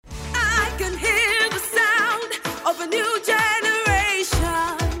can hear the sound of a new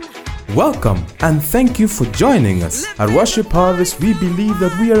generation. Welcome and thank you for joining us. At Worship Harvest, we believe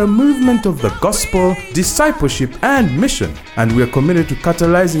that we are a movement of the gospel, discipleship, and mission. And we are committed to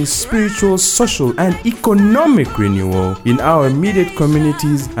catalyzing spiritual, social, and economic renewal in our immediate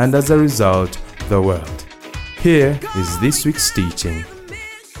communities and, as a result, the world. Here is this week's teaching.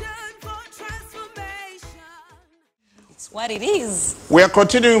 What it is. We are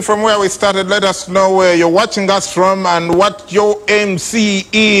continuing from where we started. Let us know where you're watching us from and what your MC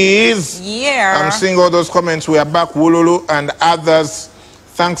is. Yeah. I'm seeing all those comments. We are back, Wululu and others.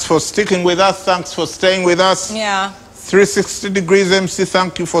 Thanks for sticking with us. Thanks for staying with us. Yeah. 360 Degrees MC,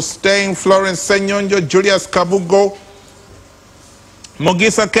 thank you for staying. Florence Senyonjo, Julius Kabugo,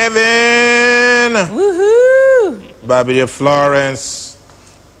 Mogisa Kevin. Woohoo. Babylon Florence.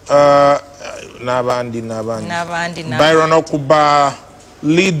 Nabandi. Byron Okuba,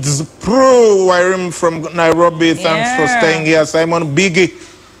 Leeds Pro, Wyrim from Nairobi, thanks for staying here. Simon Biggie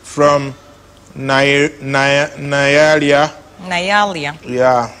from Nyalia.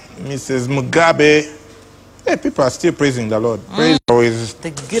 Yeah, Mrs. Mugabe. Hey, people are still praising the Lord. Praise always. The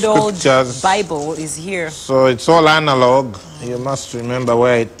good old Bible is here. So it's all analog. You must remember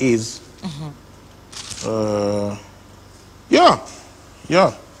where it is.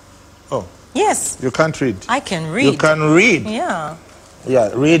 Yeah. Oh. Yes. You can't read. I can read. You can read. Yeah.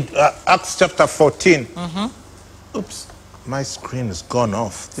 Yeah, read Acts chapter 14. Oops, my screen is gone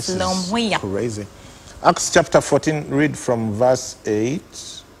off. This is crazy. Acts chapter 14, read from verse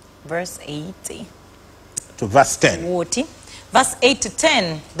 8. Verse 80. To verse 10. 40. Verse 8 to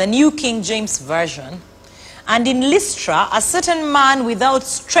 10, the New King James Version. And in Lystra, a certain man without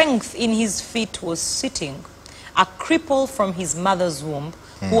strength in his feet was sitting, a cripple from his mother's womb,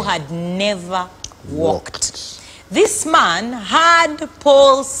 who had never walked. This man heard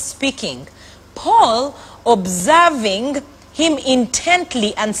Paul speaking. Paul, observing him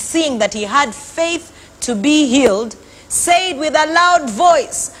intently and seeing that he had faith to be healed, said with a loud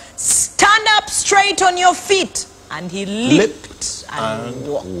voice, "Stand up straight on your feet." And he leaped and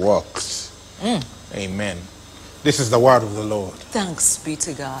walked. Amen. This is the word of the Lord. Thanks be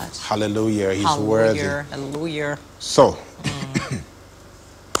to God. Hallelujah. He's worthy. Hallelujah. So,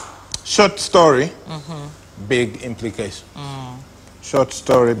 short story, big implication. Short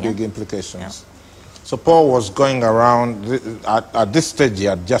story, big implications. So Paul was going around, at this stage he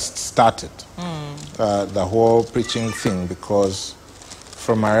had just started the whole preaching thing, because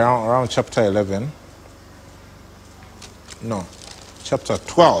from around chapter 11, no, chapter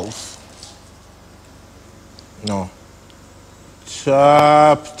 12, no,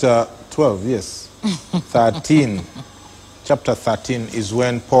 chapter 12, yes, 13. Chapter 13 is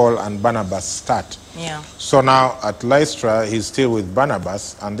when Paul and Barnabas start. Yeah. So now at Lystra, he's still with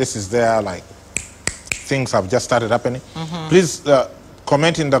Barnabas, and this is there, like, things have just started happening. Please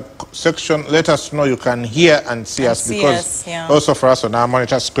comment in the section. Let us know you can hear and see us, because also for us on our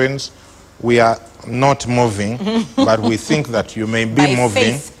monitor screens, we are not moving, but we think that you may be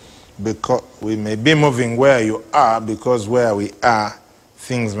moving, because we may be moving where you are, because where we are,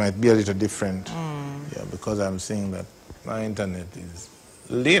 things might be a little different. Yeah, because I'm seeing that my internet is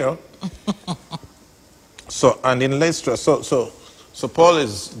little. So, and in Lystra, so Paul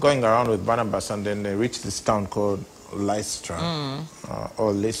is going around with Barnabas, and then they reach this town called Lystra,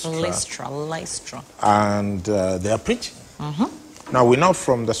 or Lystra. Lystra. And they are preaching. Now, we know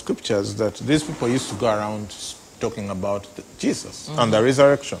from the scriptures that these people used to go around talking about Jesus and the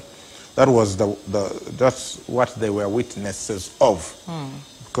resurrection. That was that's what they were witnesses of.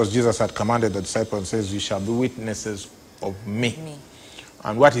 Because Jesus had commanded the disciples, says, "You shall be witnesses of me."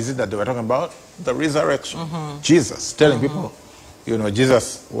 And what is it that they were talking about? The resurrection. Jesus telling people, you know,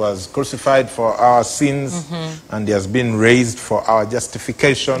 Jesus was crucified for our sins, and he has been raised for our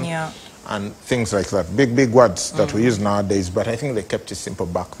justification, and things like that. Big words that we use nowadays, but I think they kept it simple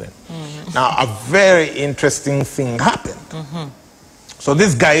back then. Now, a very interesting thing happened. So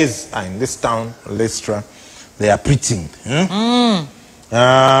these guys are in this town, Lystra. They are preaching. And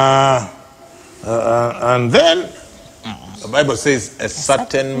then the Bible says a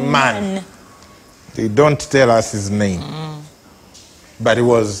certain man. They don't tell us his name, but it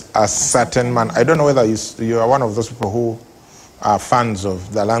was a certain man. I don't know whether you are one of those people who are fans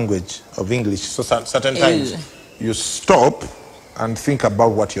of the language of English. So certain times you stop and think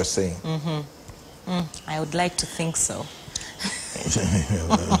about what you're saying. I would like to think so.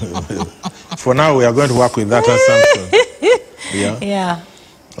 For now, we are going to work with that assumption. Yeah.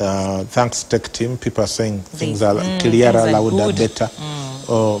 Thanks, tech team. People are saying things are clearer, louder, better,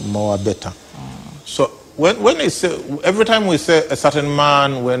 or more better. So when they say, every time we say a certain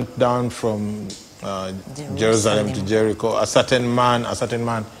man went down from Jerusalem to Jericho, a certain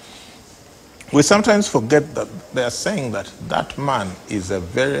man, we sometimes forget that they are saying that that man is a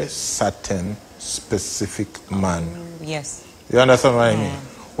very certain, specific man. Yes. You understand what I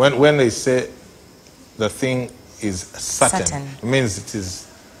mean? When they say the thing is certain, it means it is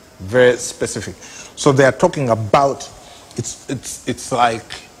very specific. So they are talking about, it's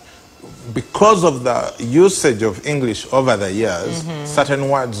like, because of the usage of English over the years, certain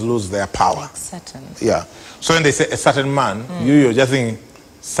words lose their power. Like certain. Yeah. So when they say a certain man, you're just thinking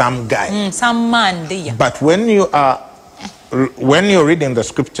some guy. Some man there. But when you're reading the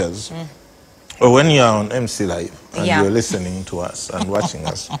scriptures, or when you're on MC Live and you're listening to us and watching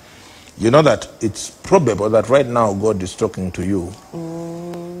us, you know that it's probable that right now God is talking to you,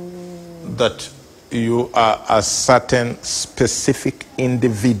 that you are a certain specific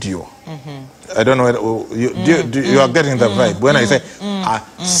individual. I don't know whether you are getting the vibe. When I say a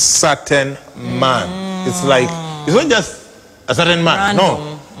certain man, it's like, it's not just a certain man.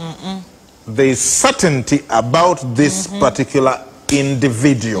 No. There is certainty about this particular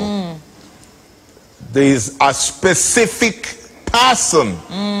individual. There is a specific person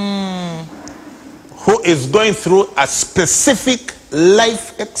who is going through a specific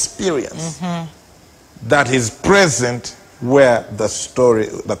life experience that is present where the story,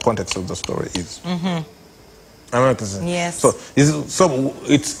 the context of the story is. Yes. So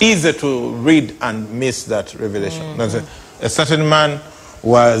it's easy to read and miss that revelation. A certain man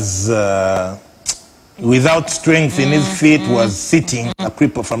was without strength in his feet, was sitting, a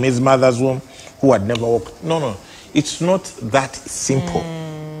cripple from his mother's womb, who had never walked. No, it's not that simple.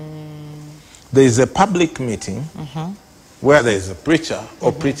 There is a public meeting where there is a preacher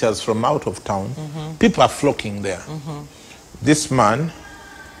or preachers from out of town. People are flocking there. This man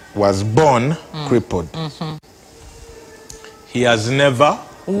was born crippled. He has never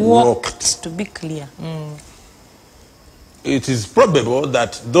walked. To be clear. It is probable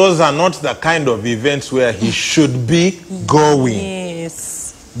that those are not the kind of events where he should be going.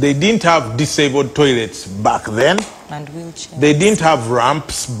 Yes. They didn't have disabled toilets back then. And wheelchairs. They didn't have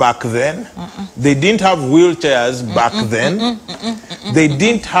ramps back then. They didn't have wheelchairs back then. They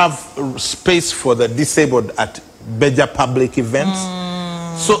didn't have space for the disabled at major public events.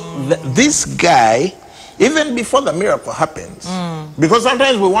 So this guy, even before the miracle happens, because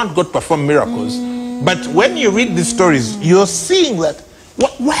sometimes we want God to perform miracles, but when you read these stories, you're seeing that,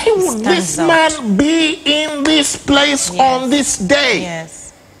 why would this man be in this place on this day? Yes.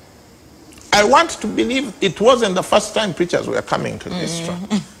 I want to believe it wasn't the first time preachers were coming to Lystra.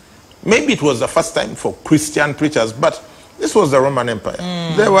 Maybe it was the first time for Christian preachers, but this was the Roman Empire.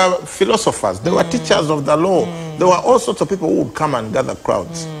 There were philosophers, there were teachers of the law, there were all sorts of people who would come and gather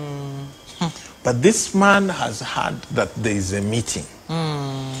crowds. But this man has heard that there is a meeting.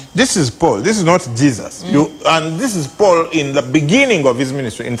 This is Paul, this is not Jesus. And this is Paul in the beginning of his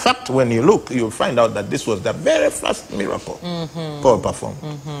ministry. In fact, when you look, you'll find out that this was the very first miracle Paul performed.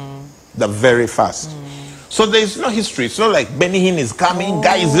 The very first. So there is no history. It's not like Benny Hinn is coming,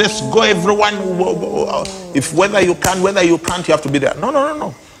 guys, let's go, everyone. If whether you can, whether you can't, you have to be there.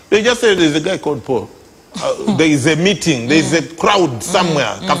 No. They just say there's a guy called Paul. There is a meeting, there is a crowd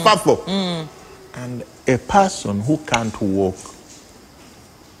somewhere, Kafafo. And a person who can't walk.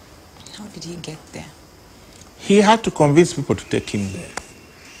 How did he get there? He had to convince people to take him there.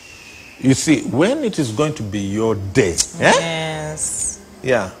 You see, when it is going to be your day, Yes.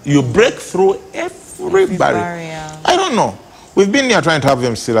 Yeah, you break through every barrier. I don't know. We've been here trying to have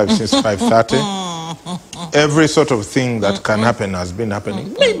them still alive since 5:30. Every sort of thing that can happen has been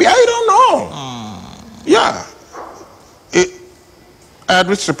happening. Maybe, I don't know. Yeah. I had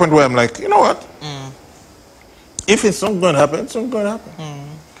reached a point where I'm like, you know what? If it's not going to happen, it's not going to happen.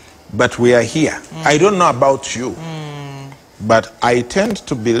 But we are here. I don't know about you. But I tend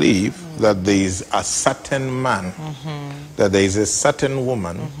to believe that there is a certain man, that there is a certain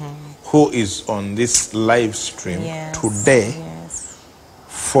woman who is on this live stream today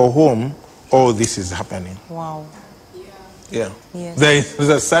for whom all this is happening. Wow. Yeah. Yes. There is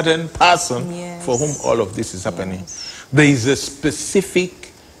a certain person for whom all of this is happening. There is a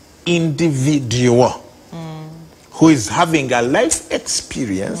specific individual who is having a life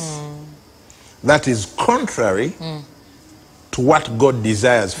experience that is contrary to what God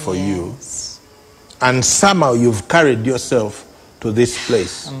desires for you, and somehow you've carried yourself to this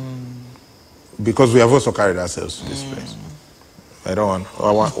place, because we have also carried ourselves to this place. I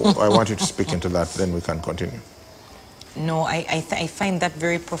want you to speak into that, then we can continue. No, I find that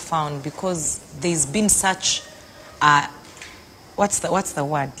very profound, because there's been such what's the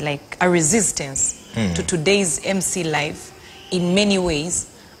word, like a resistance to today's MC life in many ways.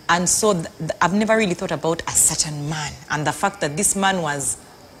 And so I've never really thought about a certain man. And the fact that this man was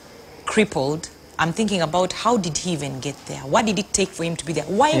crippled, I'm thinking about how did he even get there? What did it take for him to be there?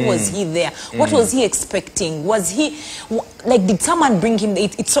 Why was he there? What was he expecting? Was he, like, did someone bring him there?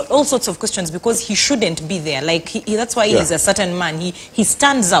 It's all sorts of questions because he shouldn't be there. Like, that's why he's a certain man. He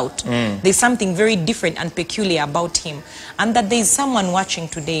stands out. There's something very different and peculiar about him. And that there's someone watching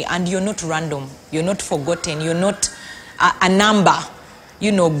today and you're not random. You're not forgotten. You're not a number.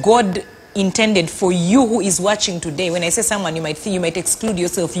 You know, God intended for you who is watching today. When I say someone, you might think, you might exclude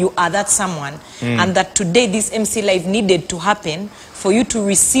yourself. You are that someone. And that today this MC Live needed to happen for you to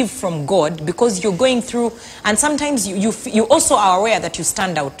receive from God because you're going through, and sometimes you also are aware that you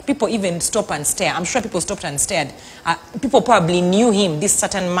stand out. People even stop and stare. I'm sure people stopped and stared. People probably knew him, this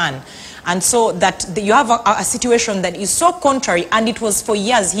certain man. And so that you have a situation that is so contrary, and it was for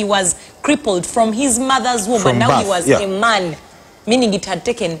years. He was crippled from his mother's womb, and now he was a man. Meaning it had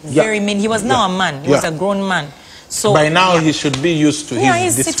taken very many. He was now a man. He was a grown man. So by now he should be used to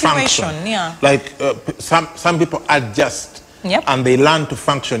his dysfunction. Situation. Like some people adjust and they learn to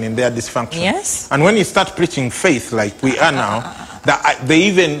function in their dysfunction. Yes. And when you start preaching faith like we are now,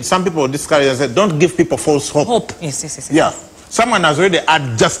 some people discourage and say, don't give people false hope. Yes. Yeah. Someone has already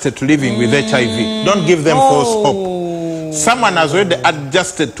adjusted to living with HIV. Don't give them false hope. Someone has already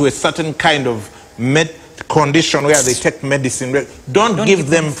adjusted to a certain kind of condition where they take medicine. Don't give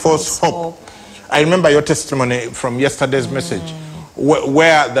them false hope. I remember your testimony from yesterday's message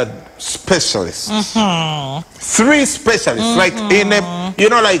where the specialists, 3 specialists, like in a, you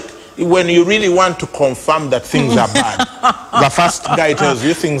know, like when you really want to confirm that things are bad, the first guy tells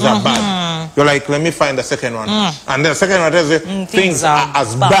you things are bad. You're like, let me find the second one. And the second one tells you things are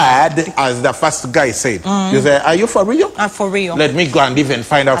as bad as the first guy said. You say, are you for real? For real. Let me go and even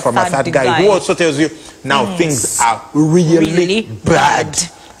find out from a third guy who also tells you, now things are really bad.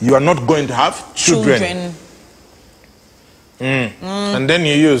 You are not going to have children. And then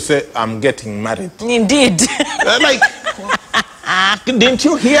you say, I'm getting married. Indeed. Like, didn't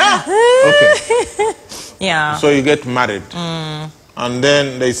you hear? Okay. Yeah. So you get married. And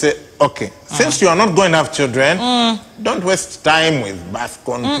then they say, okay, since you are not going to have children, don't waste time with birth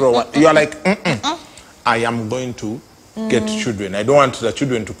control. You are like, I am going to get children. I don't want the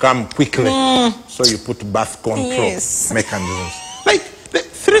children to come quickly. So you put birth control mechanisms. Like, the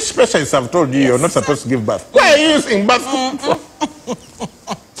 3 specialists have told you you're not supposed to give birth. Why are you using birth control?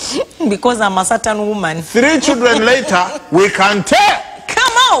 Because I'm a certain woman. 3 children later, we can tell.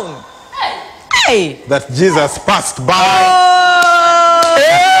 Come on. Hey. That Jesus passed by.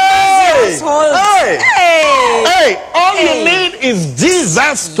 Hey. All you need is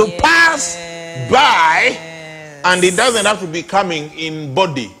Jesus to pass by. And he doesn't have to be coming in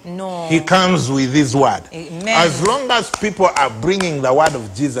body. No. He comes with his word. Amen. As long as people are bringing the word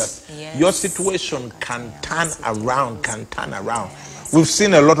of Jesus, your situation can turn around, We've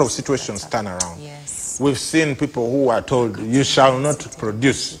seen a lot of situations turn around. We've seen people who are told, you shall not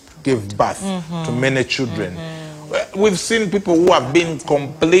give birth to many children. We've seen people who have been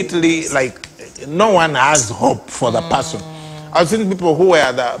completely, like, no one has hope for the person. I've seen people who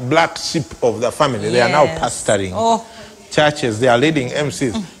were the black sheep of the family. They are now pastoring churches. They are leading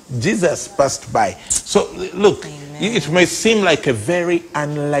MCs. Jesus passed by. So, look, it may seem like a very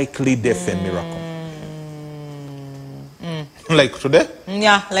unlikely death and miracle. Like today?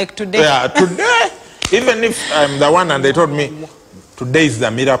 Yeah, like today. Yeah, today. Even if I'm the one and they told me, today is the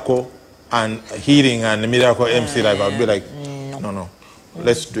miracle and healing and miracle MC Live, I'll be like, no.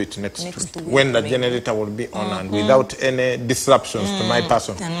 Let's do it next week. When the generator will be on and without any disruptions to my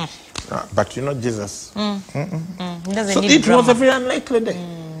person. But you know Jesus. So it was a very unlikely day.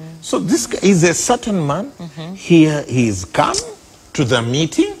 So this guy is a certain man. Here he is come to the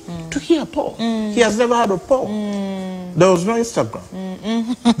meeting to hear Paul. He has never heard of Paul. There was no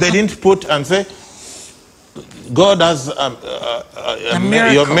Instagram. They didn't put and say, God has a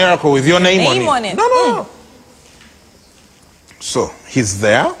miracle with your name on it. No. So he's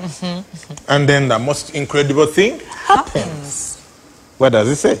there, and then the most incredible thing happens. What does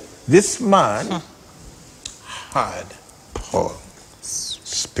it say? This man heard Paul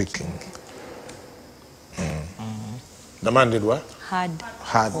speaking. The man did what? Heard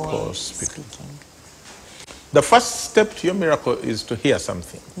Paul speaking. The first step to your miracle is to hear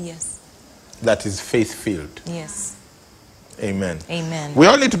something. Yes. That is faith-filled. Yes. Amen. Amen. We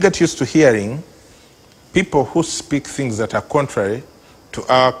all need to get used to hearing people who speak things that are contrary to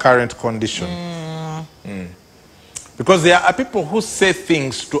our current condition. Because there are people who say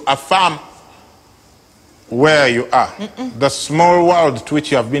things to affirm where you are, the small world to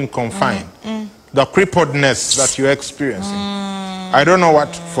which you have been confined. the crippledness that you're experiencing. I don't know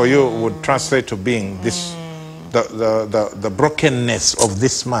what for you would translate to being this, the brokenness of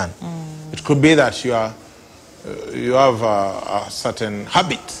this man. It could be that you have a certain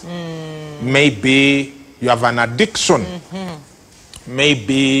habit. Maybe you have an addiction.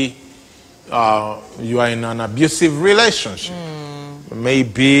 Maybe you are in an abusive relationship.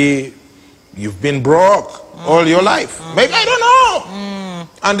 Maybe you've been broke all your life. Maybe, I don't know.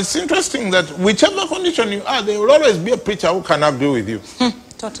 And it's interesting that whichever condition you are, there will always be a preacher who can agree with you.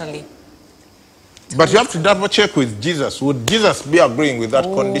 Totally. But you have to double check with Jesus. Would Jesus be agreeing with that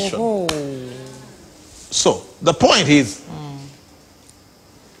condition? So the point is,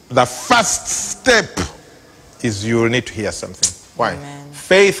 the first step is you will need to hear something. Why? Amen.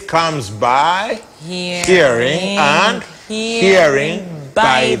 Faith comes by hearing, and hearing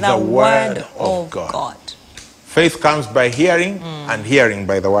by the word of God. Faith comes by hearing, and hearing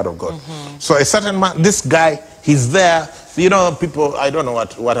by the word of God. So a certain man, this guy, he's there. You know, people, I don't know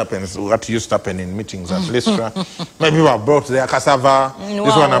what happens, what used to happen in meetings at Lystra. Maybe people have brought their cassava.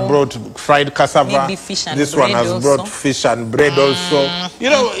 This one has brought fried cassava. Maybe fish and this bread one has brought fish and bread also. You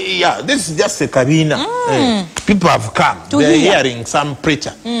know, yeah, this is just a cabina. People have come. They're hearing some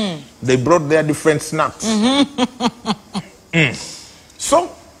preacher. They brought their different snacks. So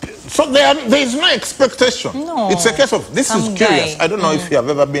there is no expectation. No. It's a case of, this is Some curious. guy. I don't know if you have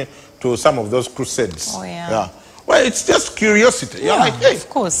ever been to some of those crusades. Oh, yeah. Well, it's just curiosity. You're like, hey, of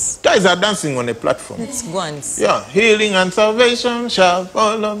course. guys are dancing on a platform. Let's go and see. Yeah, healing and salvation shall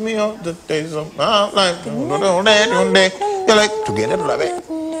follow me all the days of my life. You're like, together,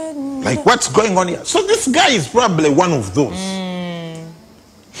 like, what's going on here? So this guy is probably one of those.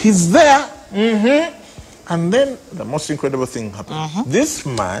 He's there. And then the most incredible thing happened. This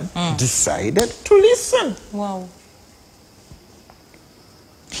man decided to listen. Wow.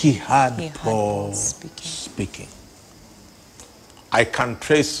 He heard Paul speaking. I can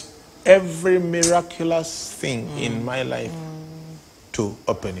trace every miraculous thing in my life to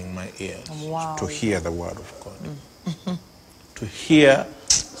opening my ears, to hear the word of God, to hear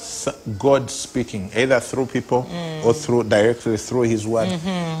God speaking, either through people or directly through his word.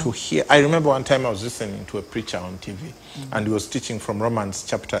 To hear. I remember one time I was listening to a preacher on TV, and he was teaching from Romans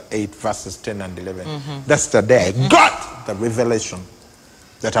chapter 8, verses 10 and 11. That's the day I got the revelation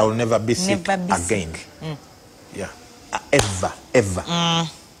that I will never be sick again. Yeah, ever.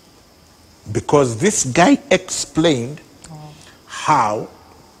 Because this guy explained how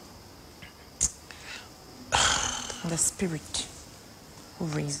the Spirit who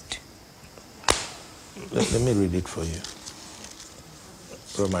raised. Let me read it for you.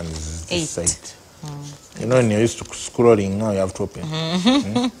 Romans 8. You know, when you're used to scrolling, now you have to open.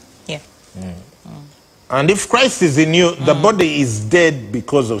 Yeah. And if Christ is in you, the body is dead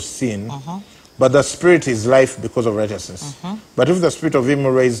because of sin, but the spirit is life because of righteousness. But if the spirit of him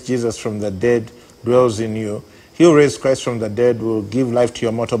who raised Jesus from the dead dwells in you, he who raised Christ from the dead will give life to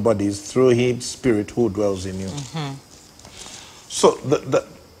your mortal bodies through his spirit who dwells in you. So,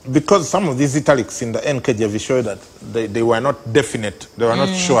 because some of these italics in the NKJV show that they were not definite, they were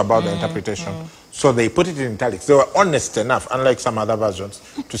not sure about the interpretation, so they put it in italics. They were honest enough, unlike some other versions,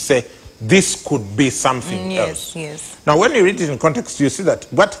 to say, this could be something else. Yes. Now, when you read it in context, you see that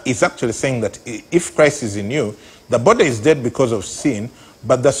what is actually saying that if Christ is in you, the body is dead because of sin,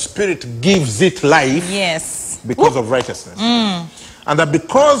 but the spirit gives it life because of righteousness. And that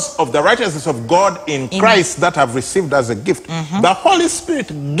because of the righteousness of God in Christ that I've received as a gift, the Holy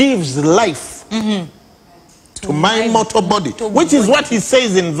Spirit gives life to my mortal body, which is what he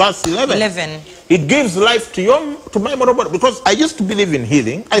says in verse 11. It gives life to my mortal body. Because I used to believe in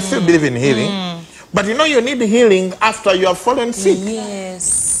healing. I still believe in healing. But you know, you need healing after you have fallen sick.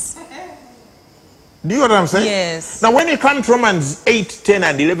 Yes. Do you know what I'm saying? Yes. Now, when you come to Romans 8, 10,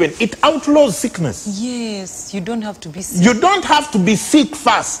 and 11, it outlaws sickness. Yes. You don't have to be sick. You don't have to be sick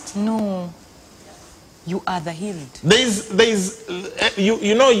first. No. You are the healed.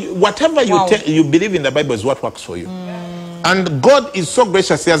 You know, whatever you believe in the Bible is what works for you. And God is so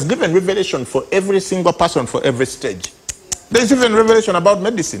gracious. He has given revelation for every single person for every stage. There's even revelation about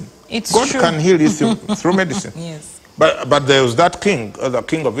medicine. God can heal you through medicine. Yes. But there was that king, the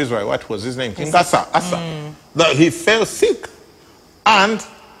king of Israel. What was his name? King Asa. That he fell sick. And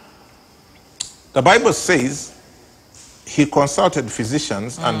the Bible says he consulted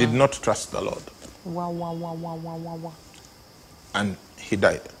physicians and did not trust the Lord. Wow. And he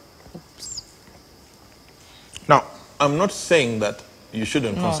died. Oops. Now, I'm not saying that you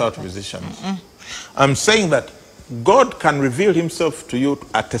shouldn't consult physicians. I'm saying that God can reveal himself to you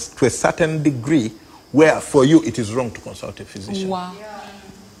to a certain degree where for you it is wrong to consult a physician. Wow.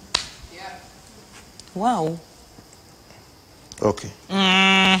 Wow. Okay.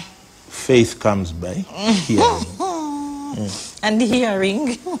 Faith comes by hearing. And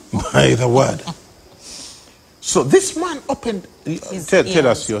hearing. By the word. So this man opened. Tell ears.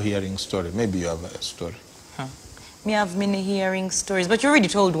 us your hearing story. Maybe you have a story. Me have many hearing stories, but you already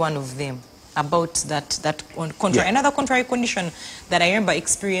told one of them about that contrary. Yeah. Another contrary condition that I remember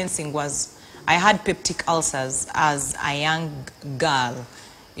experiencing was I had peptic ulcers as a young girl,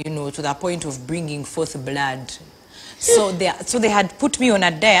 you know, to the point of bringing forth blood. So they had put me on a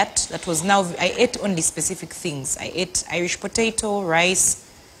diet that was now, I ate only specific things. I ate Irish potato, rice,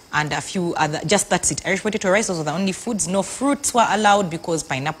 and a few other, just that's it. Irish potato, rice, those were the only foods. No fruits were allowed because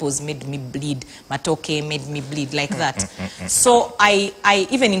pineapples made me bleed. Matoke made me bleed, like that. So I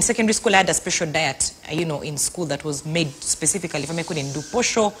even in secondary school, I had a special diet, you know, in school that was made specifically for me. I couldn't do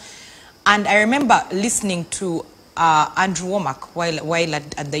posho. And I remember listening to Andrew Womack while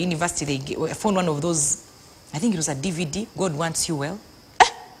at the university. I found one of those, I think it was a DVD, God Wants You Well.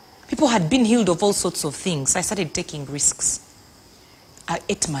 People had been healed of all sorts of things. I started taking risks. I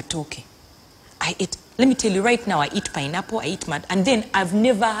ate matoke. Let me tell you right now, I eat pineapple, I eat and then I've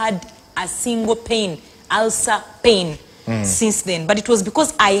never had a single pain, ulcer pain since then. But it was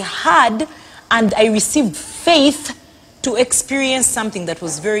because I had and I received faith to experience something that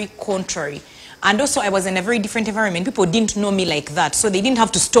was very contrary. And also I was in a very different environment. People didn't know me like that, so they didn't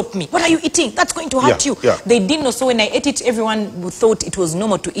have to stop me. What are you eating? That's going to hurt you. Yeah. They didn't know, so when I ate it, everyone thought it was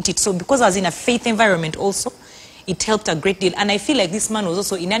normal to eat it. So because I was in a faith environment also, it helped a great deal. And I feel like this man was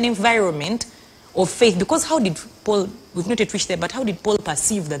also in an environment of faith. Because how did Paul, we've not yet reached there, but how did Paul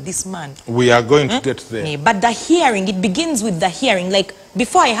perceive that this man? We are going to get there. Yeah, but the hearing, it begins with the hearing. Like,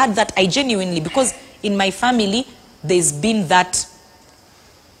 before I had that, I genuinely, because in my family, there's been that,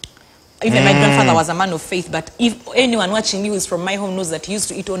 even my grandfather was a man of faith, but if anyone watching me who is from my home knows that he used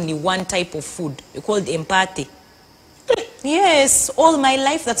to eat only one type of food, called empate. Yes, all my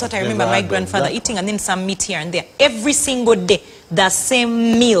life, that's what I remember my grandfather eating, and then some meat here and there. Every single day, the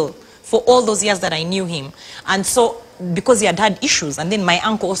same meal for all those years that I knew him. And so, because he had had issues, and then my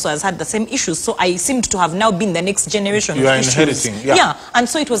uncle also has had the same issues, so I seemed to have now been the next generation You of are issues. inheriting, yeah. And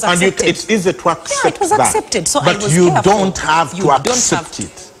so it was And accepted. it's easy to accept Yeah, it was accepted, so but I was you careful. don't have You to don't accept have to.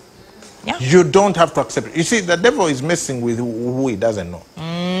 it. Yeah. You don't have to accept it. You see, the devil is messing with who he doesn't know.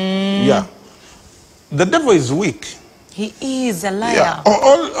 Yeah. The devil is weak. He is a liar. Yeah.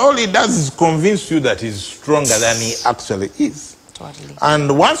 All he does is convince you that he's stronger than he actually is. Totally.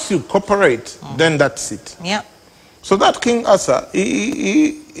 And once you cooperate, then that's it. Yeah. So that King Asa,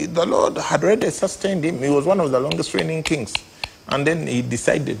 the Lord had already sustained him. He was one of the longest reigning kings. And then he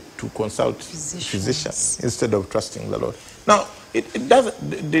decided to consult physicians instead of trusting the Lord. Now, it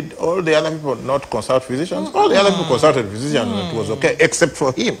doesn't. Did all the other people not consult physicians? All the other people consulted physicians and it was okay, except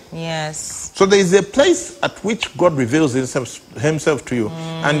for him. Yes. So there is a place at which God reveals himself to you.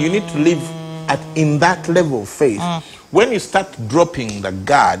 And you need to live in that level of faith. When you start dropping the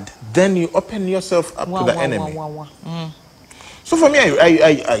guard, then you open yourself up to the enemy. So for me,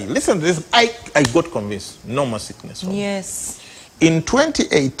 I listened to this. I got convinced. No more sickness. Yes. In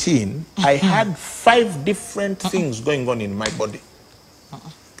 2018, I had 5 different things going on in my body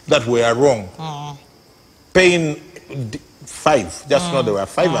that were wrong. Pain, 5. Just know there were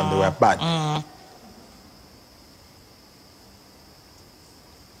 5 and they were bad.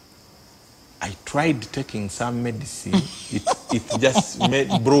 I tried taking some medicine. It just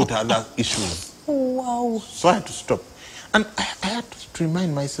brought other issues. Wow. So I had to stop. And I had to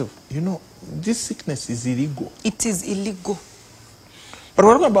remind myself, you know, this sickness is illegal. It is illegal. But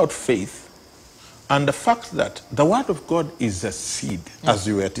what about faith and the fact that the word of God is a seed, as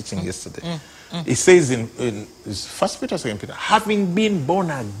you were teaching yesterday? It says in 1 Peter, 2 Peter, having been born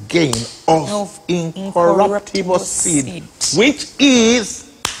again of incorruptible seed, which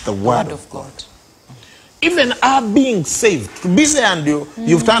is the word of God. Even our being saved, to be there and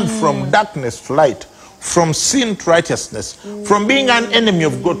you've turned from darkness to light, from sin to righteousness, from being an enemy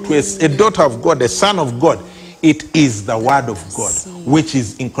of God to a daughter of God, a son of God. It is the word of God, which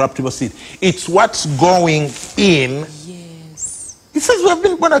is incorruptible seed. It's what's going in. Yes. It says we have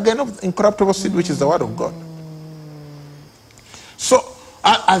been born again of incorruptible seed, which is the word of God. So,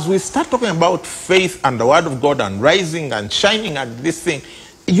 as we start talking about faith and the word of God and rising and shining and this thing,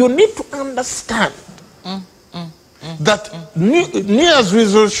 you need to understand that New Year's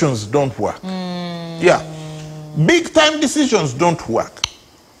resolutions don't work. Yeah. Big time decisions don't work.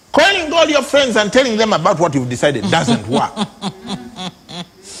 Calling all your friends and telling them about what you've decided doesn't work.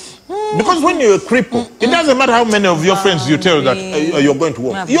 Because when you're a cripple, it doesn't matter how many of your friends you tell that you're going to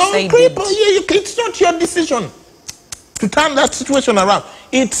walk. You're a cripple. It's not your decision. to turn that situation around.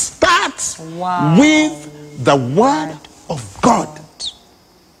 It starts with the word of God.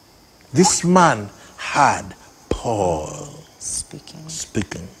 This man had Paul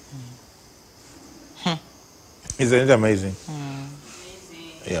speaking. Isn't it amazing?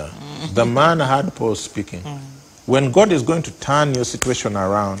 Yeah. The man had Paul speaking. When God is going to turn your situation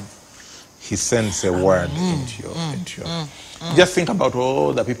around, he sends a word into your. Just think about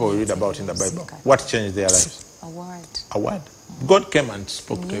all the people we read about in the Bible. What changed their lives? A word. A word. God came and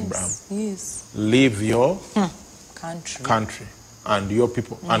spoke to Abraham. Yes. Leave your Country. and your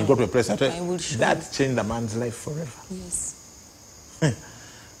people and go to a place that will show that changed the man's life forever. Yes.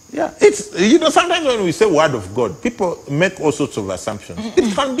 Yeah, it's, sometimes when we say word of God, people make all sorts of assumptions.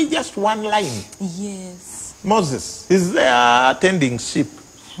 It can be just one line. Yes. Moses, he's there tending sheep.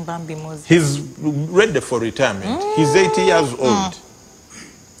 Bambi Moses. He's ready for retirement. He's 80 years old.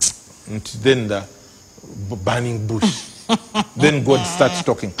 And then the burning bush. Then God starts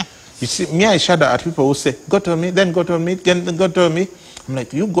talking. You see, me, I shudder at people who say, God told me, then God told me, then God told me. I'm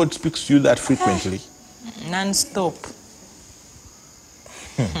like, God speaks to you that frequently? Non-stop.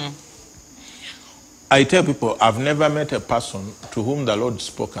 I tell people, I've never met a person to whom the Lord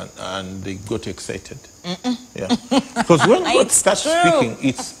spoke and they got excited. Yeah. Because when God starts speaking,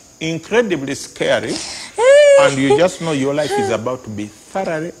 it's incredibly scary. And you just know your life is about to be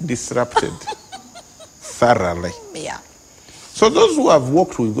thoroughly disrupted. Thoroughly. Yeah. So those who have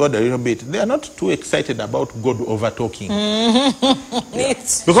walked with God a little bit, they are not too excited about God over-talking.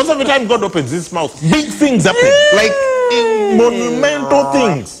 Because every time God opens his mouth, big things happen. Like monumental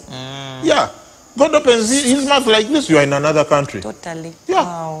things. Yeah. God opens his mouth like this, you are in another country. Totally. Yeah.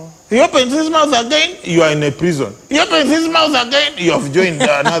 Wow. He opens his mouth again, you are in a prison. He opens his mouth again, you have joined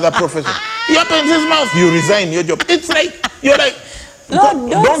another profession. He opens his mouth, you resign your job. It's like, you're like,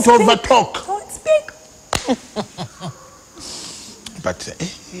 Lord, don't over-talk. Don't speak. But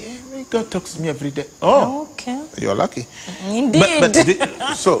God talks to me every day. Oh, okay. You're lucky. Indeed.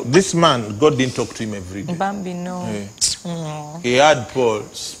 So this man, God didn't talk to him every day. Bambi, no. He had Paul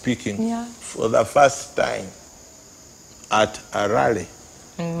speaking Yeah. for the first time at a rally.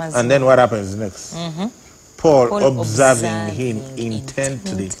 Mazima. And then what happens next? Paul observing him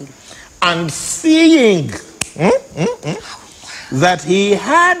intently and seeing that he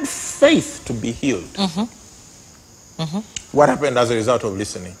had faith to be healed. What happened as a result of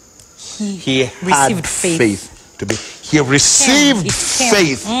listening? He had received faith. to be. He received It came.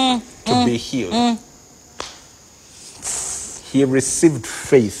 faith to be healed. He received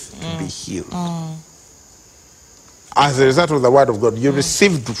faith to be healed. As a result of the word of God, you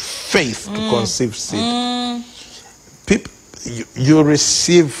received faith to conceive seed. People, you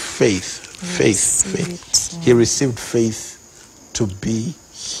receive faith. Faith. He received faith to be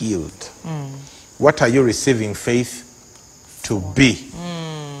healed. What are you receiving faith to be?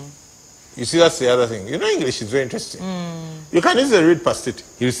 You see, that's the other thing. English is very interesting. You can easily read past it.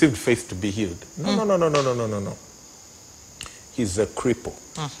 He received faith to be healed. No. He's a cripple.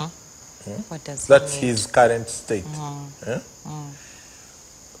 What does That's he mean? his current state.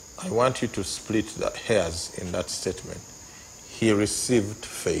 I want you to split the hairs in that statement. He received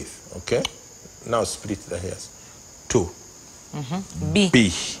faith. Okay? Now split the hairs. 2.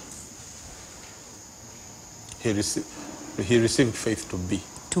 Be. He received faith to be.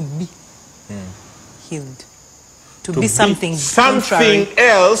 To be healed. To be something something contrary.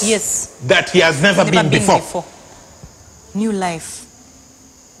 else Yes. that he has never been before. New life.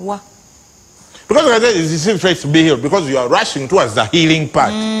 What? Because I said he received faith to be healed, because you are rushing towards the healing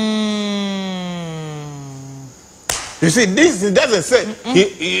part. You see, this it doesn't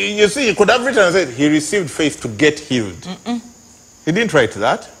say. You see, he could have written and said he received faith to get healed. He didn't write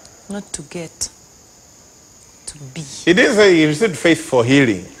that. Not to get. To be. He didn't say he received faith for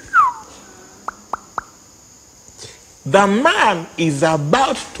healing. The man is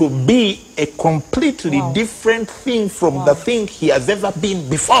about to be a completely different thing from the thing he has ever been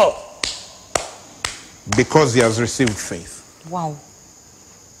before. Because he has received faith. Wow.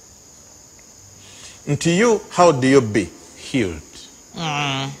 And to you, how do you be healed?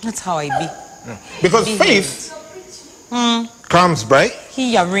 That's how I be. Because Be faith comes by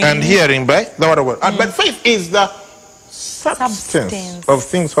Hearing. and hearing by the word of God. But faith is the substance of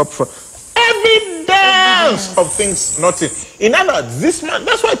things hoped for. Evidence of things not seen. In other words, this man,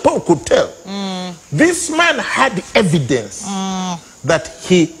 that's why Paul could tell. This man had evidence that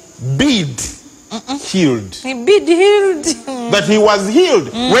he bid healed. He be healed. That he was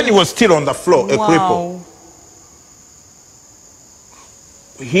healed when he was still on the floor, a cripple.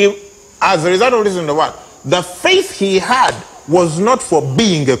 He, as a result of listening to the word, the faith he had was not for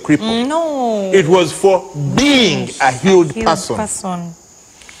being a cripple. No. It was for being a healed person.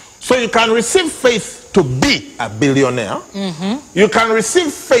 So you can receive faith to be a billionaire. You can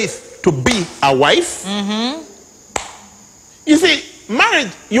receive faith to be a wife. You see,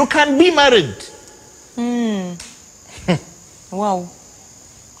 married, you can be married. Wow.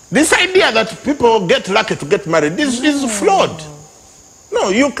 This idea that people get lucky to get married is flawed. No,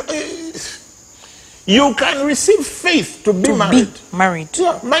 you can receive faith to be married.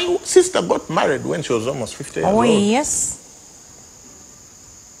 Yeah, my sister got married when she was almost 50 years old. Yes.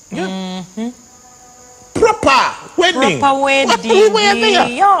 Yeah. Proper wedding. Proper wedding. We were there.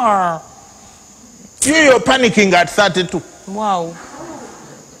 Yeah. You're panicking at 32. Wow.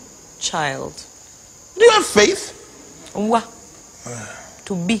 Child. Do you have faith? Wow.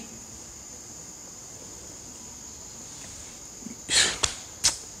 To be.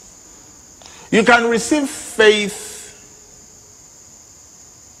 You can receive faith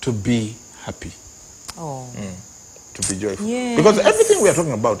to be happy. Oh. To be joyful. Yes. Because everything we are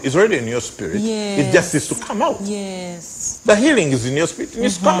talking about is already in your spirit. Yes. It just needs to come out. Yes. The healing is in your spirit. It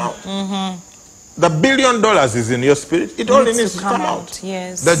needs to come out. The $1 billion is in your spirit. It only needs to come out.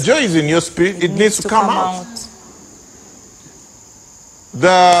 Yes. The joy is in your spirit. It needs to come out.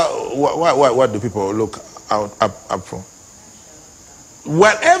 What do people look up for?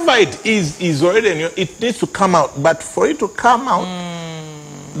 Whatever it is already in you. It needs to come out. But for it to come out,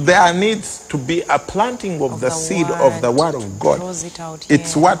 there needs to be a planting of the seed of the word of God. Draws it out,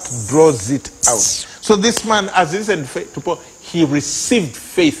 it's what draws it out. So this man, as he said to Paul, he received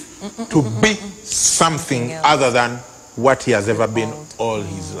faith to be something other than what he has ever been all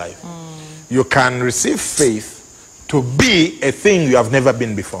his life. You can receive faith to be a thing you have never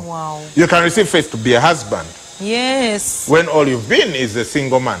been before. Wow. You can receive faith to be a husband. Yes. When all you've been is a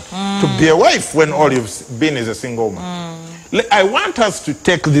single man. To be a wife when all you've been is a single woman. I want us to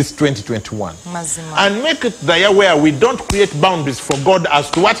take this 2021 Mazima. and make it the year where we don't create boundaries for God as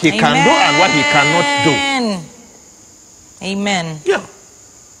to what he can do and what he cannot do. Amen. Yeah.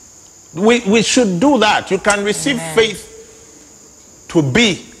 We should do that. You can receive faith to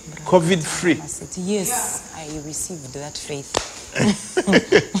be COVID-free. Yes, I received that faith.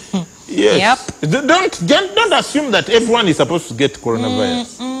 Yes. Yep. Don't assume that everyone is supposed to get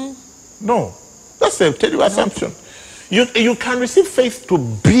coronavirus. No. That's a terrible assumption. You can receive faith to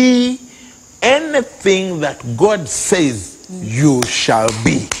be anything that God says you shall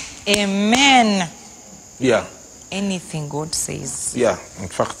be. Amen. Yeah. Anything God says. Yeah. In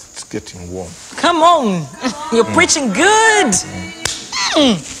fact, it's getting warm. Come on. You're preaching good.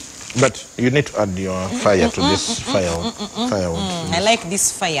 But you need to add your fire to this firewood. I like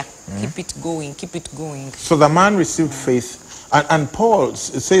this fire. Keep it going. Keep it going. So the man received faith. And Paul, it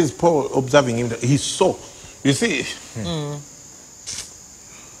says Paul observing him, that he saw. You see,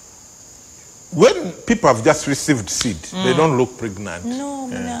 when people have just received seed, they don't look pregnant. No,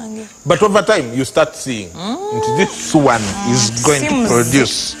 but over time, you start seeing this one is going to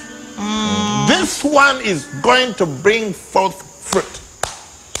produce. This one is going to bring forth fruit.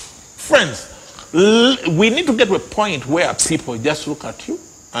 Friends, we need to get to a point where people just look at you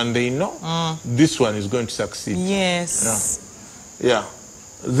and they know this one is going to succeed. Yes. Yeah.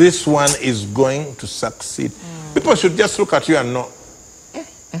 This one is going to succeed. People should just look at you and know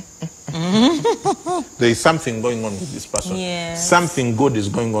there is something going on with this person. Yes. Something good is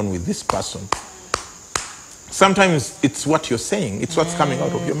going on with this person. Sometimes it's what you're saying. It's what's coming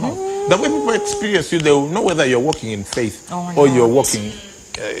out of your mouth. The way people experience you, they will know whether you're walking in faith or you're walking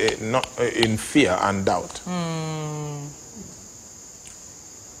not in fear and doubt.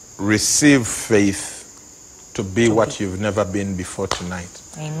 Receive faith to be what you've never been before tonight.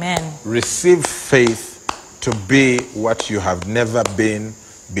 Amen. Receive faith to be what you have never been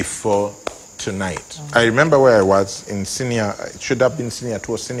before tonight. I remember where I was in senior, it should have been senior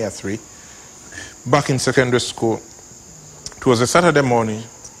 2 or senior 3, back in secondary school. It was a Saturday morning.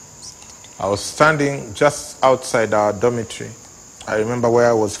 I was standing just outside our dormitory. I remember where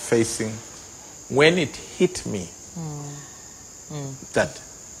I was facing when it hit me that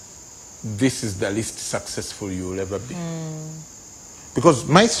this is the least successful you will ever be. Because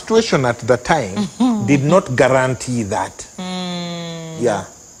my situation at the time did not guarantee that. Yeah.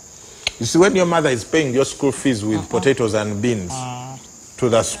 You see, when your mother is paying your school fees with potatoes and beans to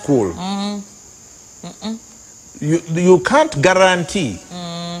the school, you can't guarantee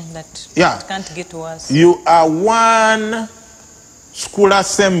that it can't get worse. You are one school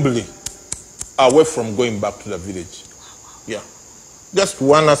assembly away from going back to the village. Yeah. Just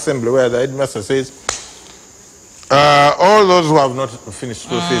one assembly where the headmaster says, all those who have not finished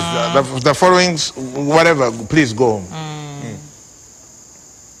school fees, the following, whatever, please go home.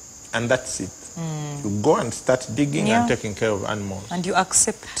 and that's it. You go and start digging and taking care of animals. And you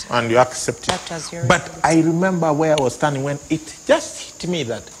accept. And you accept that it. as your But I remember where I was standing when it just hit me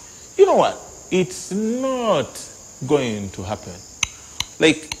that, you know what? It's not going to happen.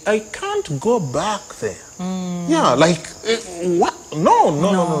 Like, I can't go back there. Yeah, like, what?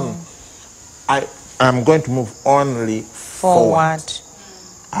 No. I'm going to move only forward.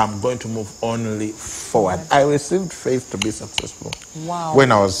 I'm going to move only forward. I received faith to be successful. Wow.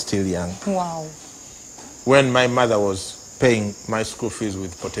 When I was still young. Wow. When my mother was paying my school fees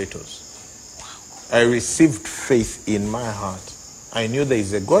with potatoes. I received faith in my heart. I knew there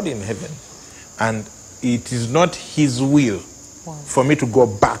is a God in heaven. And it is not his will for me to go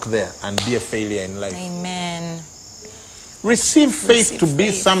back there and be a failure in life. Amen. Receive faith to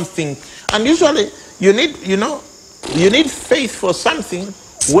be something. And usually you need faith for something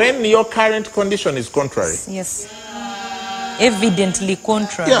when your current condition is contrary. Yes. Evidently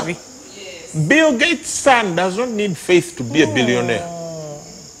contrary. Yeah. Bill Gates' son does not need faith to be a billionaire.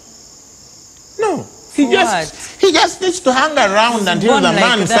 No. He just needs to hang around until the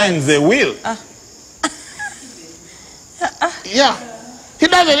man signs the will. Yeah. He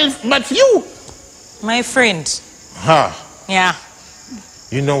doesn't need, but you. My friend. Yeah.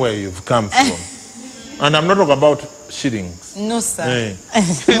 You know where you've come from. And I'm not talking about shillings. No, sir. There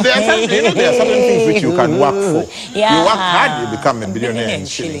are certain things which you can work for. Yeah. You work hard, you become a billionaire in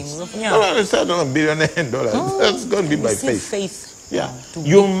shillings. No, it's not a billionaire in dollars. That's going to be by faith. Yeah.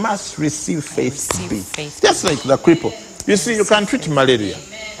 You must receive faith to be. Just like the cripple. You see, you can treat malaria.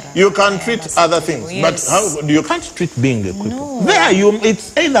 You can treat other things. But you can't treat being a cripple. No.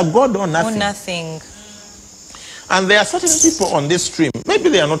 It's either God or nothing. Or nothing. And there are certain people on this stream, maybe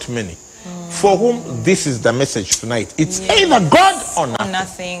there are not many, for whom this is the message tonight. It's either God or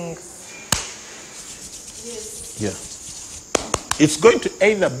nothing. Yeah. It's going to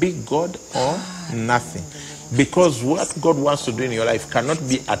either be God or nothing. Because what God wants to do in your life cannot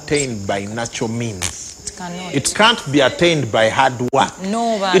be attained by natural means. It cannot. It can't be attained by hard work.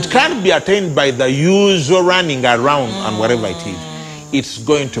 No, it can't be attained by the usual running around and whatever it is. It's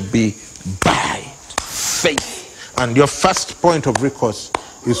going to be by faith. And your first point of recourse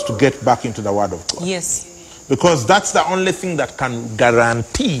is to get back into the Word of God. Yes. Because that's the only thing that can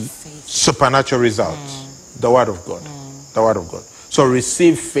guarantee supernatural results. The Word of God. The Word of God. So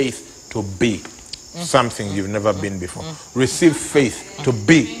receive faith to be something you've never been before. Receive faith to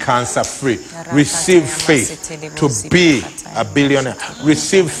be cancer-free. Receive faith to be a billionaire.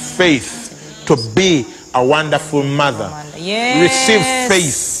 Receive faith to be a wonderful mother. Receive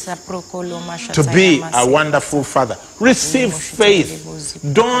faith to be a wonderful father. Receive faith.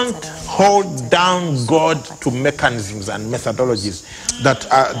 Don't hold down God to mechanisms and methodologies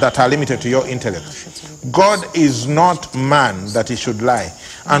that are limited to your intellect. God is not man that he should lie.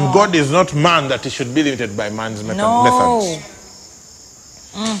 And God is not man that he should be limited by man's methods.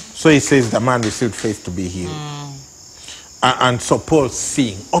 So he says the man received faith to be healed. And so Paul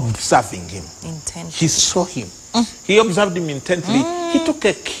seeing, observing him. Intently. He saw him. He observed him intently. He took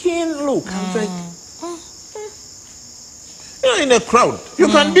a keen look. I was like, you're in a crowd. You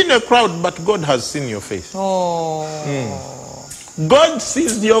can be in a crowd, but God has seen your faith. God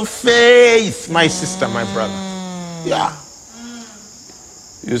sees your faith, my sister, my brother. Yeah.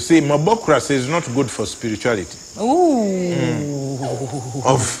 You see, mobocracy is not good for spirituality.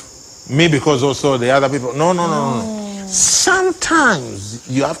 Of me, because also the other people. No. Sometimes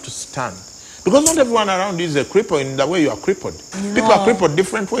you have to stand. Because not everyone around you is a cripple in the way you are crippled. No. People are crippled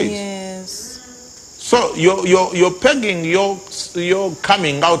different ways. Yes. So you're pegging your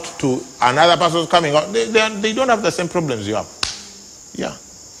coming out to another person's coming out. They don't have the same problems you have. Yeah.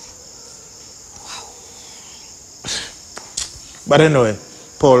 Wow. But anyway,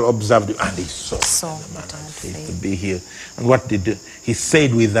 Paul observed you and he saw the man had faith to be healed. And what did he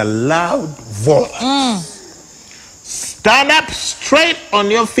said with a loud voice? Stand up straight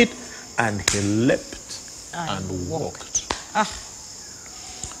on your feet. And he leapt and walked.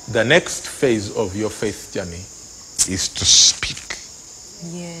 The next phase of your faith journey is to speak.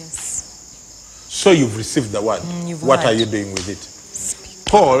 Yes. So you've received the word. What are you doing with it? Speak.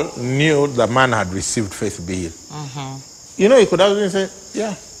 Paul knew the man had received faith to be healed. You know, he could have been saying,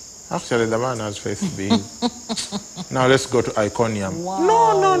 yeah, actually the man has faith to be healed. Now let's go to Iconium. Wow.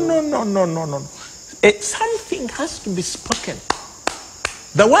 No. Something has to be spoken.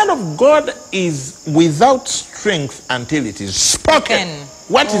 The word of God is without strength until it is spoken.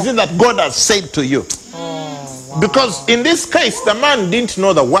 What is it that God has said to you? Wow. Because in this case, the man didn't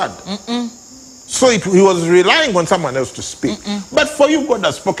know the word. So he was relying on someone else to speak. But for you, God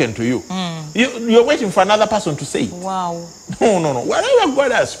has spoken to you. You're waiting for another person to say it. Wow. No. Whatever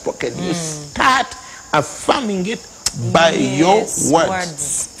God has spoken, you start affirming it by your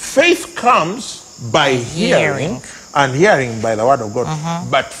words. Faith comes by hearing, and hearing by the word of God.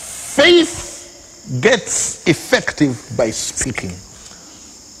 But faith gets effective by speaking.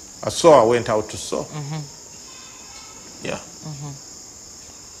 A sower went out to sow. Yeah.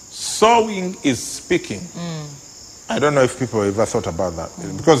 Sowing is speaking. I don't know if people ever thought about that.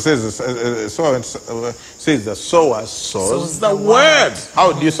 Because it says the sower sows the word.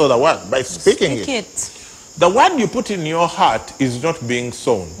 How do you sow the word? By speaking it. The word you put in your heart is not being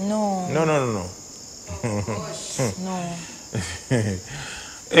sown. No. No. No.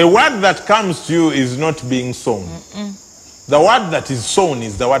 A word that comes to you is not being sown. The word that is sown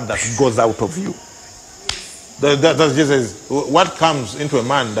is the word that goes out of you. That's just says, what comes into a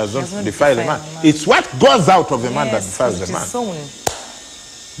man does not defile a man. It's what goes out of a man that defiles a man. Sown.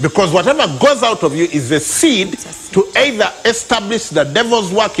 Because whatever goes out of you is a seed to either establish the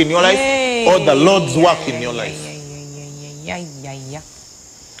devil's work in your life or the Lord's work in your life.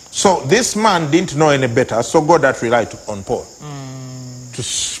 So this man didn't know any better, so God had relied on Paul to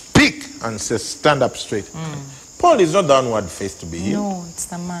speak and say, stand up straight. Paul is not the one who had faith to be healed. No, it's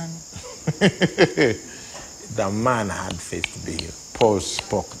the man. The man had faith to be healed. Paul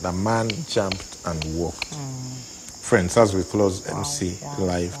spoke. The man jumped and walked. Friends, as we close MC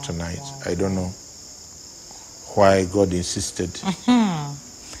Live tonight, I don't know why God insisted.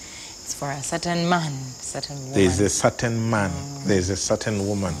 It's for a certain man, certain woman. There is a certain man. There is a certain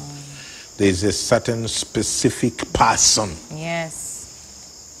woman. There is a certain specific person. Yes.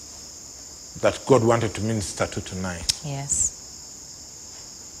 That God wanted to minister to tonight. Yes.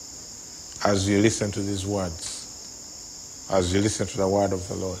 As you listen to these words, as you listen to the word of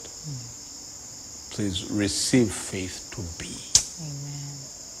the Lord, please receive faith to be. Amen.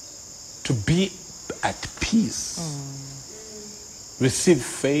 To be at peace. Receive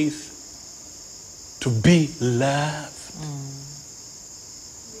faith to be loved.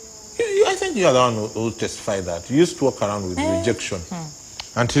 I think you are the one who will testify that. You used to walk around with rejection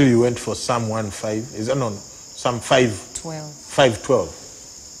until you went for Psalm 1:5. Is that no? Psalm 5:12.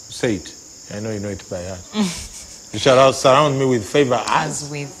 Say it. I know you know it by heart. You shall surround me with favor As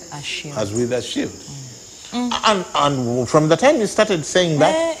with a shield. As with a shield. And from the time you started saying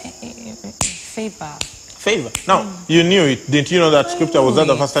that, favor. Now, you knew it. Didn't you know that scripture? Was that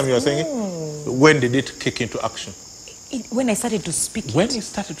the first time you were saying it? When did it kick into action? When I started to speak When you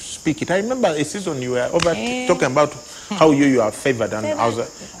started to speak it. I remember a season you were over talking about how you are favored. And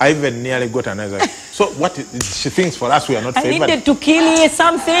I even nearly got an answer. So what she thinks for us, we are not favored. I needed to kill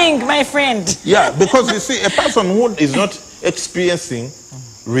something, my friend. Yeah, because you see, a person who is not experiencing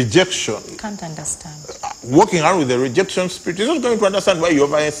rejection, Can't understand. walking around with a rejection spirit, is not going to understand why you're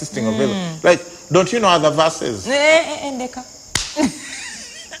over insisting on favor. Like, don't you know other verses?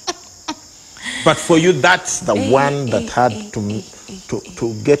 But for you, that's the one that had to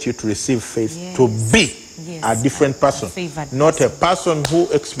get you to receive faith, to be a different person. Not a person who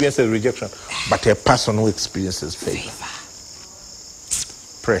experiences rejection, but a person who experiences favor.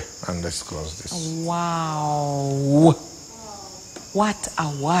 Pray and let's close this. Wow. What a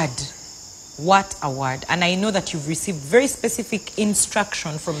word. What a word. And I know that you've received very specific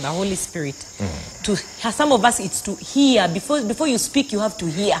instruction from the Holy Spirit. To some of us, it's to hear. Before you speak, you have to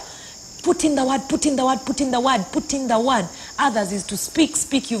hear. Put in the word, put in the word, put in the word, put in the word. Others is to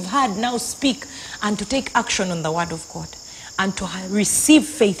speak. You've heard, now speak. And to take action on the word of God. And to receive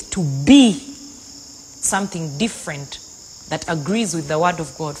faith to be something different that agrees with the word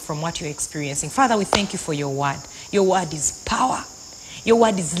of God from what you're experiencing. Father, we thank you for your word. Your word is power. Your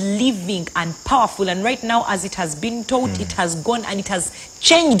word is living and powerful. And right now, as it has been taught, it has gone and it has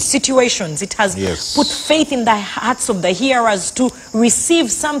changed situations. It has put faith in the hearts of the hearers to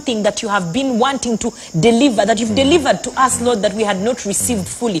receive something that you have been wanting to deliver, that you've delivered to us, Lord, that we had not received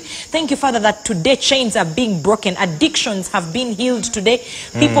fully. Thank you, Father, that today chains are being broken. Addictions have been healed today.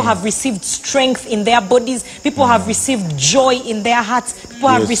 People have received strength in their bodies. People have received joy in their hearts. People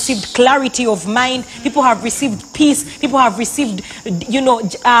have received clarity of mind. People have received peace. People have received,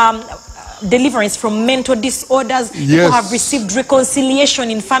 deliverance from mental disorders. People have received reconciliation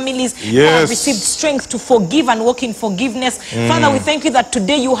in families. People have received strength to forgive and walk in forgiveness. Father, we thank you that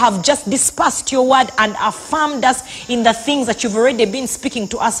today you have just dispersed your word and affirmed us in the things that you've already been speaking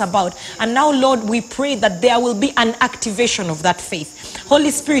to us about. And now, Lord, we pray that there will be an activation of that faith. Holy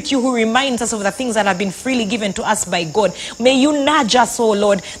Spirit, you who reminds us of the things that have been freely given to us by God, may you nudge us, oh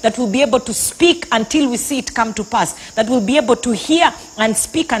Lord, that we'll be able to speak until we see it come to pass, that we'll be able to hear and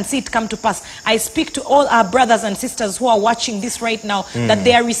speak and see it come to pass. I speak to all our brothers and sisters who are watching this right now, that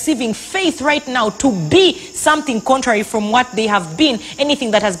they are receiving faith right now to be something contrary from what they have been,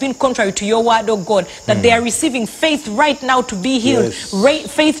 anything that has been contrary to your word, oh God, that they are receiving faith right now to be healed,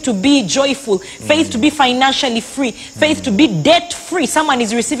 faith to be joyful, faith to be financially free, faith to be debt free. Someone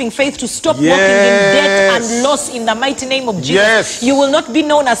is receiving faith to stop walking in debt and loss in the mighty name of Jesus. You will not be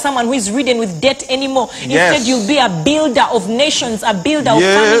known as someone who is ridden with debt anymore. Instead, you'll be a builder of nations, a builder of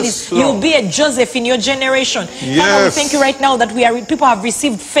families. You'll be a Joseph in your generation. Father, we thank you right now that people have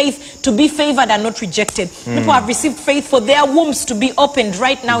received faith to be favored and not rejected. People have received faith for their wombs to be opened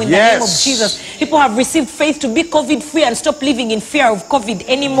right now in the name of Jesus. People have received faith to be COVID free and stop living in fear of COVID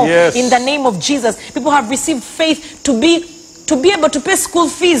anymore in the name of Jesus. People have received faith to be able to pay school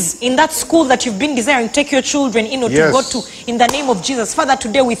fees in that school that you've been desiring to take your children in or to go to in the name of Jesus. Father,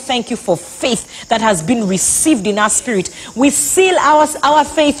 today we thank you for faith that has been received in our spirit. We seal our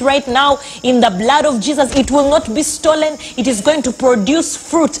faith right now in the blood of Jesus. It will not be stolen. It is going to produce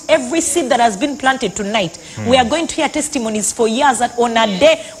fruit. Every seed that has been planted tonight, we are going to hear testimonies for years that on a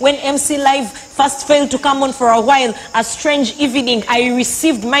day when MC Live first failed to come on for a while, a strange evening, I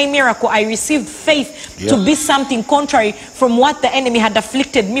received my miracle. I received faith to be something contrary from what the enemy had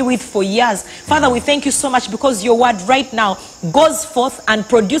afflicted me with for years. Father, we thank you so much because your word right now goes forth and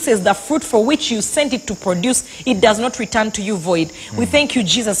produces the fruit for which you sent it to produce. It does not return to you void. We thank you,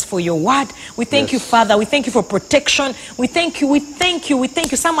 Jesus, for your word. We thank you, Father. We thank you for protection. We thank you. We thank you. We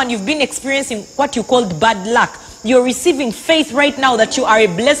thank you. Someone, you've been experiencing what you called bad luck. You're receiving faith right now that you are a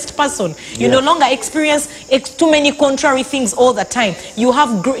blessed person. You no longer experience too many contrary things all the time. You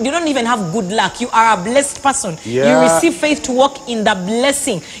don't even have good luck. You are a blessed person. You receive faith to walk in the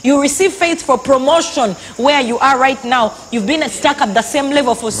blessing. You receive faith for promotion where you are right now. You've been stuck at the same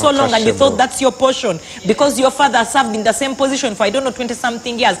level for so long and you thought that's your portion because your father served in the same position for 20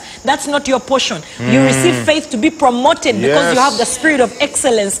 something years. That's not your portion. You receive faith to be promoted because you have the spirit of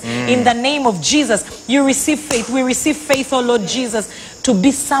excellence in the name of Jesus. You receive faith. We receive faith, oh Lord Jesus, to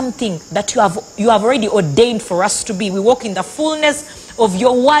be something that you have already ordained for us to be. We walk in the fullness of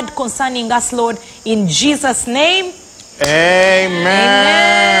your word concerning us, Lord, in Jesus' name.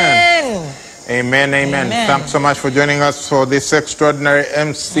 Amen. Amen. Amen. Thanks so much for joining us for this extraordinary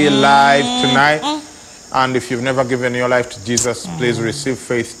MC Live tonight. And if you've never given your life to Jesus, please receive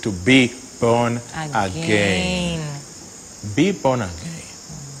faith to be born again. Be born again.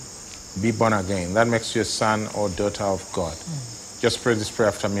 Be born again. That makes you a son or daughter of God. Just pray this prayer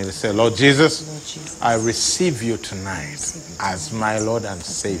after me. Say, Lord Jesus, I receive you tonight as my Lord and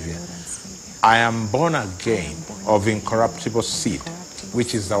Savior. I am born again of incorruptible seed,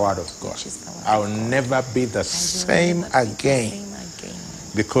 which is the word of God. I will never be the same again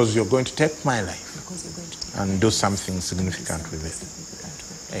because you're going to take my life and do something significant with it.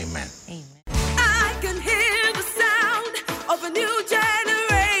 Amen. I can hear the sound of a new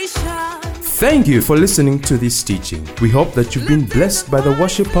generation. Thank you for listening to this teaching. We hope that you've been blessed by the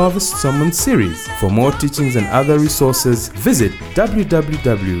Worship Harvest Sermon Series. For more teachings and other resources, visit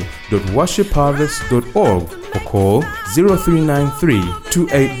www.worshipharvest.org or call 0393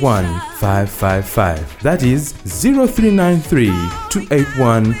 281 555. That is 0393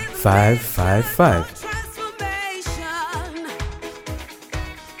 281 555.